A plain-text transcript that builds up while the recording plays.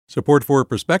Support for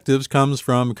Perspectives comes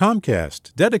from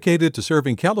Comcast, dedicated to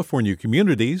serving California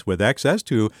communities with access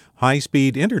to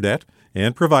high-speed internet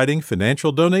and providing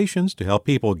financial donations to help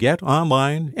people get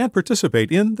online and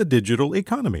participate in the digital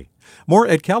economy. More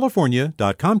at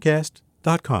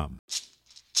california.comcast.com.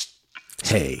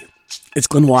 Hey, it's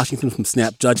Glenn Washington from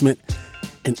Snap Judgment.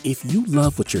 And if you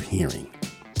love what you're hearing,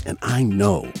 and I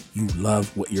know you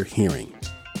love what you're hearing,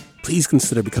 please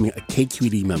consider becoming a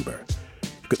KQED member.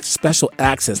 Get special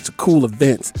access to cool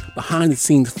events,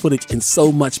 behind-the-scenes footage, and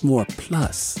so much more.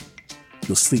 Plus,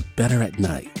 you'll sleep better at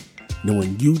night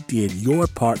knowing you did your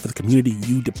part for the community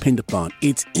you depend upon.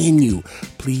 It's in you.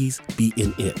 Please be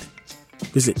in it.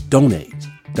 Visit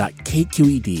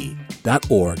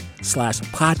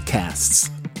donate.kqed.org/podcasts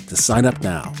to sign up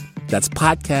now. That's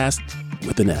podcast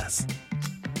with an S.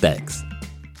 Thanks.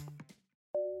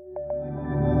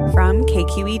 From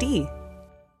KQED.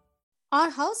 Our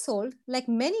household, like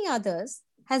many others,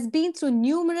 has been through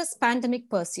numerous pandemic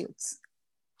pursuits.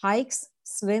 Hikes,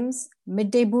 swims,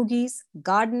 midday boogies,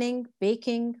 gardening,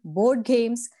 baking, board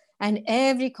games, and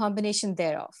every combination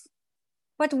thereof.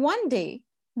 But one day,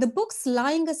 the books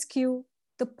lying askew,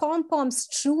 the pom-poms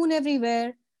strewn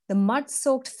everywhere, the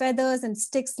mud-soaked feathers and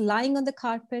sticks lying on the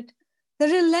carpet, the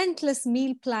relentless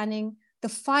meal planning, the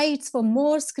fights for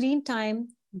more screen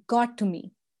time got to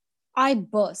me. I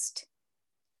burst.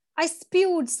 I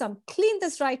spewed some, clean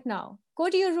this right now, go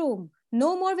to your room,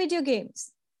 no more video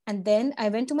games. And then I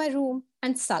went to my room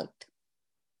and sulked.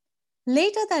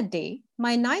 Later that day,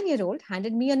 my 9-year-old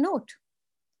handed me a note.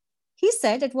 He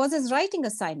said it was his writing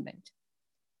assignment.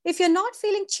 If you're not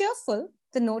feeling cheerful,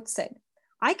 the note said,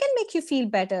 I can make you feel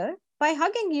better by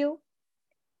hugging you.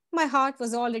 My heart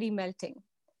was already melting.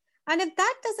 And if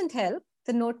that doesn't help,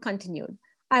 the note continued,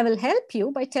 I will help you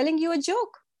by telling you a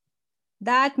joke.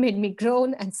 That made me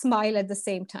groan and smile at the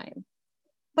same time.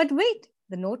 But wait,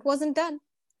 the note wasn't done.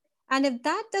 And if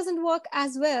that doesn't work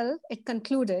as well, it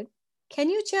concluded,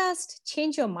 can you just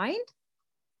change your mind?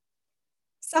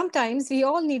 Sometimes we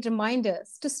all need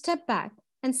reminders to step back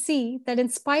and see that in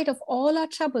spite of all our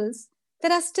troubles,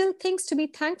 there are still things to be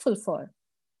thankful for.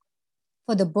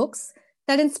 For the books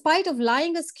that in spite of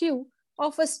lying askew,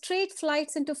 offer straight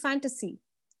flights into fantasy.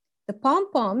 The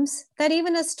pom-poms that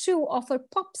even as true offer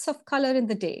pops of color in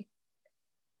the day.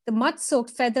 The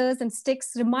mud-soaked feathers and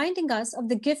sticks reminding us of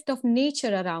the gift of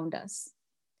nature around us.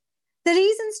 The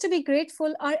reasons to be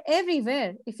grateful are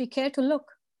everywhere if we care to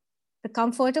look. The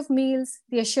comfort of meals,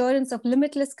 the assurance of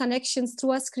limitless connections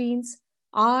through our screens,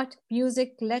 art,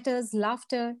 music, letters,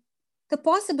 laughter. The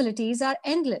possibilities are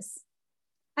endless.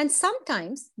 And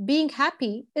sometimes being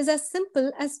happy is as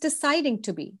simple as deciding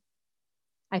to be.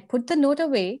 I put the note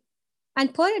away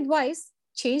and per advice,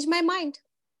 changed my mind.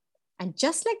 And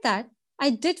just like that, I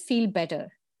did feel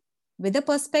better. With a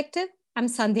perspective, I'm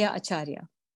Sandhya Acharya.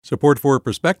 Support for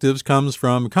Perspectives comes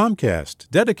from Comcast,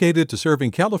 dedicated to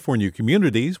serving California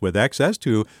communities with access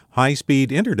to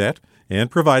high-speed internet and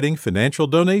providing financial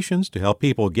donations to help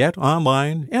people get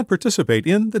online and participate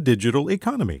in the digital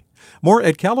economy. More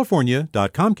at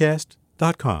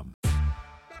california.comcast.com.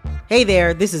 Hey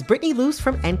there, this is Brittany Luce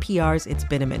from NPR's It's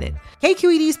Been a Minute.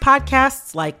 KQED's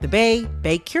podcasts like The Bay,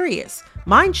 Bay Curious,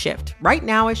 Mind Shift, Right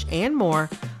Nowish, and more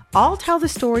all tell the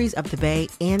stories of the Bay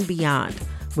and beyond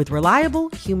with reliable,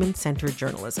 human-centered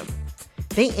journalism.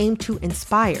 They aim to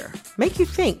inspire, make you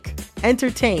think,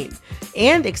 entertain,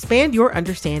 and expand your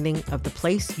understanding of the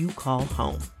place you call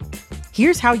home.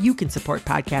 Here's how you can support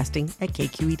podcasting at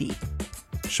KQED.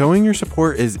 Showing your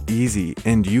support is easy,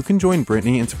 and you can join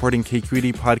Brittany in supporting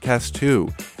KQED podcasts too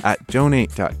at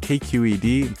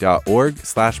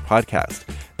donate.kqed.org/podcast.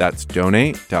 That's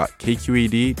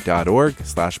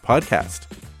donate.kqed.org/podcast.